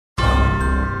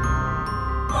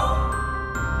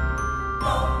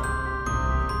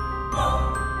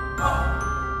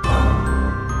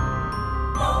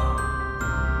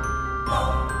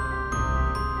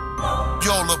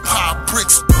the pop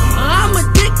bricks. I'm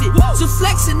addicted to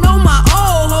flexing on my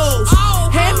old hoes.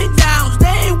 Hand-me-downs,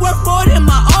 they ain't worth more than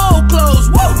my old clothes.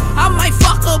 Woo! I might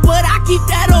fuck her, but I keep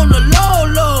that on the low,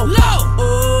 low.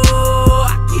 Oh,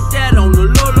 I keep that on the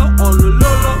low, low, on the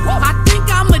low, low. I think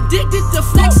I'm addicted to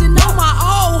flexing on my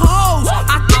old hoes.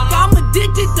 I think I'm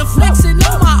addicted to flexing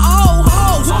on my old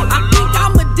hoes. I think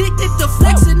I'm addicted to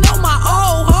flexing on my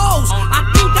old hoes. I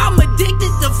think I'm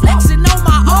addicted to flexing on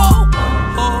my old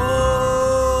hoes.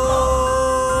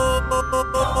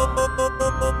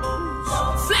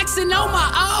 Flexing on my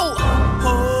old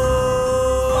hoes.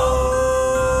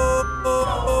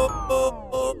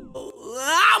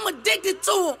 I'm addicted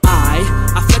to them.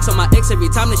 I flex on my ex every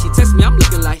time that she texts me. I'm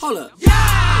looking like, hold up. Yeah.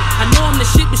 I know I'm the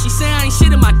shit, but she say I ain't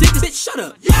shit and my dick is bitch. Shut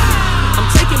up. Yeah. I'm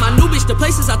taking my new bitch to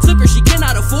places I took her she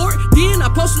cannot afford. Then I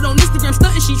posted on Instagram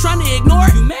stunting she trying to ignore.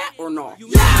 You mad or no?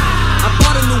 Yeah. I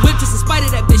bought a new whip just in spite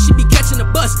of that bitch. She be catching the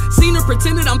bus. Seen her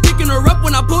pretended I'm picking her up.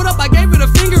 When I pulled up, I gave her the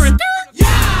finger and yeah.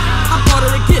 I bought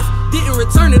her a gift, didn't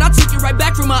return it. I took it right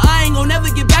back from her. I ain't gon' never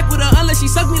get back with her unless she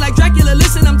suck me like Dracula.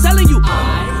 Listen, I'm telling you.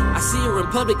 I see her in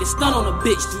public and stun on a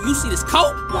bitch. Do you see this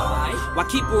coat? Why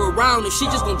keep her around if she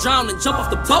just gon' drown and jump off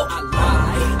the boat?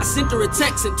 I sent her a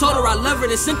text and told her I love her,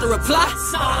 then sent her a reply.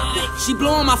 She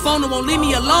blowing my phone and won't leave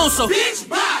me alone, so bitch,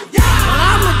 bye. Yeah.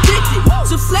 I'm addicted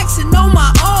to flexing on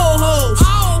my old hoes.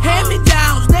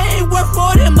 Hand-me-downs, they ain't worth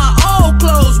more than my old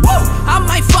clothes. Woo! I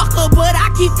might fuck her, but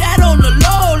I keep that on the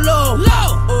low, low.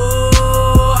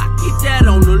 Oh, I keep that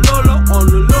on the low, low, on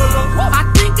the low, low. I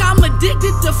think I'm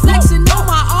addicted to flexing on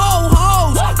my old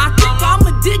hoes. I think I'm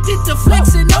addicted to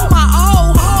flexing on my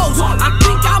old hoes. I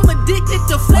think I'm addicted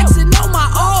to flexing on my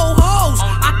old hoes.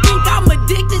 I think I'm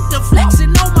addicted to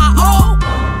flexing on my old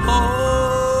hoes.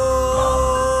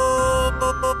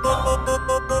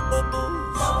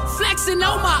 Flexing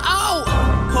on my old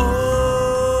hoes.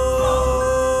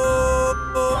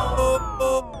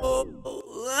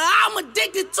 I'm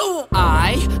addicted to them.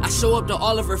 I show up to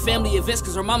all of her family events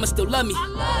cause her mama still love me.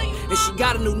 And she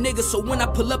got a new nigga, so when I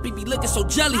pull up, he be looking so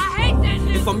jelly.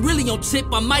 If I'm really on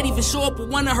tip, I might even show up with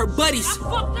one of her buddies.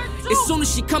 As soon as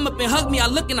she come up and hug me, I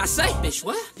look and I say, bitch,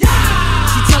 what?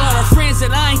 She tell all her friends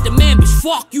that I ain't the man, bitch,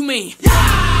 fuck you, man.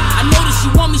 I know that she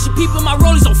want me, she peeping my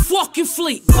rollies on fucking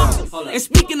fleek. And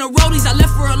speaking of rollies, I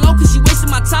left her alone cause she wasting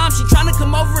my time. She tryna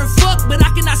come over and fuck, but I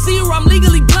cannot see her, I'm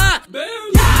legally blind.